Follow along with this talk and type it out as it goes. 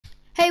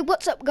Hey,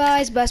 what's up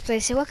guys,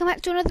 Birthplace here. Welcome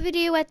back to another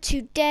video where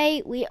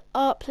today we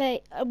are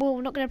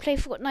we're not going to play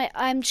Fortnite.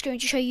 I'm just going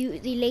to show you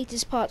the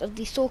latest part of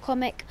the Thor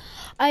comic.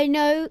 I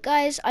know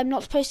guys, I'm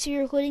not supposed to be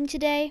recording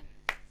today,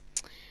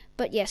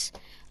 but yes.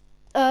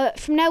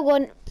 From now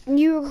on,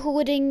 new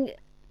recording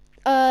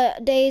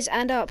days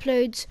and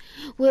uploads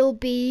will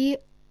be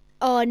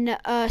on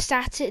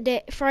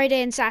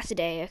Friday and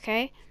Saturday,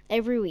 okay?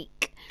 Every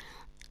week.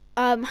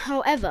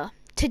 However,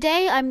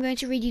 today I'm going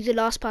to read you the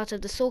last part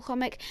of the Thor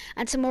comic,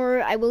 and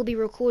tomorrow I will be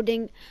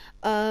recording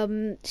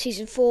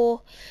season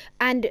 4.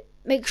 And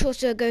make sure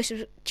to go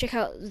check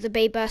out the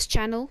Bayburst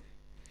channel.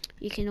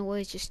 You can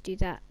always just do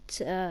that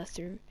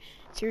through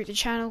the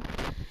channel.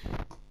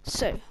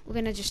 So we're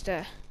gonna just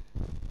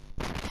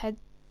head.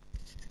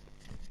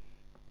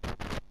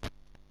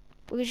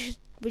 We're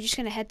just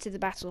gonna head to the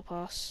battle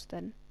pass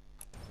then.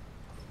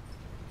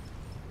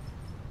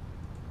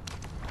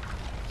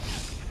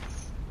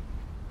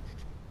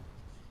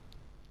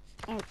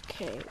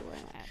 Okay, we're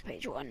at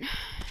page 1.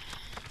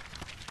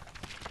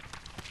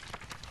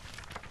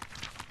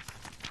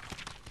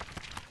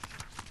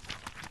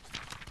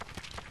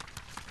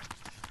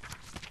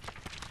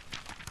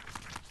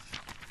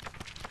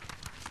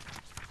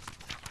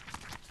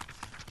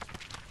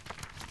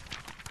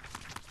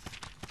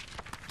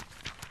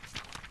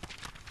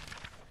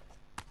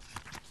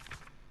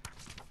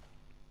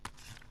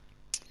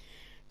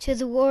 To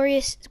the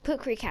warriors,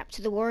 quick recap.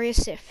 To the warrior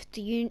Sif,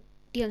 the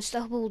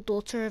unstoppable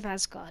daughter of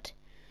Asgard.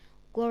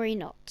 Glory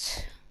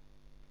not.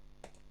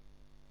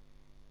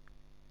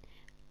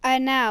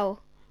 And now,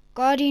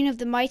 guardian of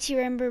the mighty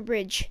Rainbow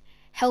Bridge,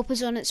 help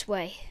is on its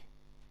way.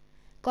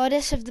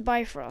 Goddess of the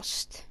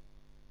Bifrost.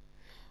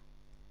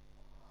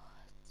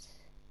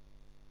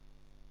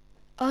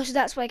 Oh, so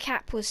that's why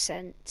Cap was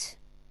sent.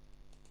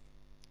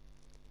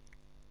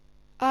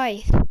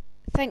 Thank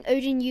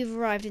Odin you've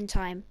arrived in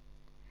time.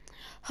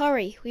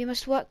 Hurry, we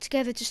must work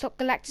together to stop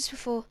Galactus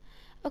before...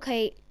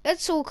 Okay,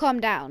 let's all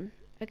calm down,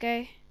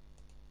 okay?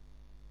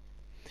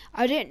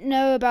 I don't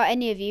know about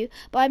any of you,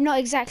 but I'm not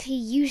exactly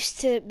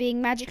used to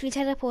being magically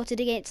teleported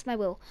against my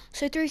will.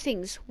 So 3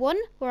 things. 1,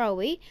 where are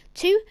we?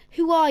 2,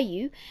 who are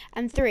you?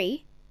 And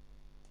 3,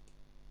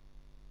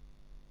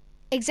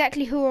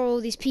 exactly who are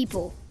all these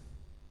people?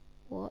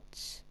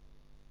 What?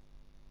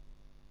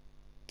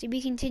 To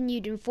be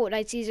continued in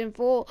Fortnite Season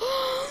 4.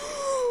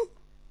 Oh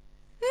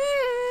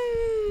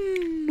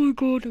my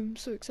god, I'm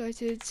so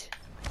excited.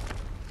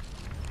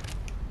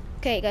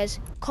 Okay guys,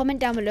 comment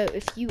down below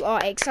if you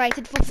are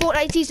excited for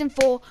Fortnite Season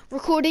 4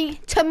 recording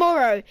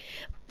tomorrow.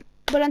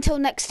 But until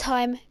next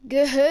time,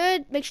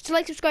 good. Make sure to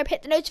like, subscribe,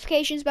 hit the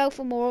notifications bell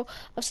for more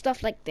of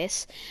stuff like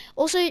this.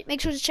 Also, make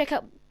sure to check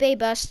out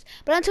Bayburst.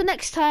 But until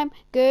next time,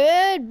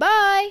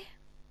 goodbye.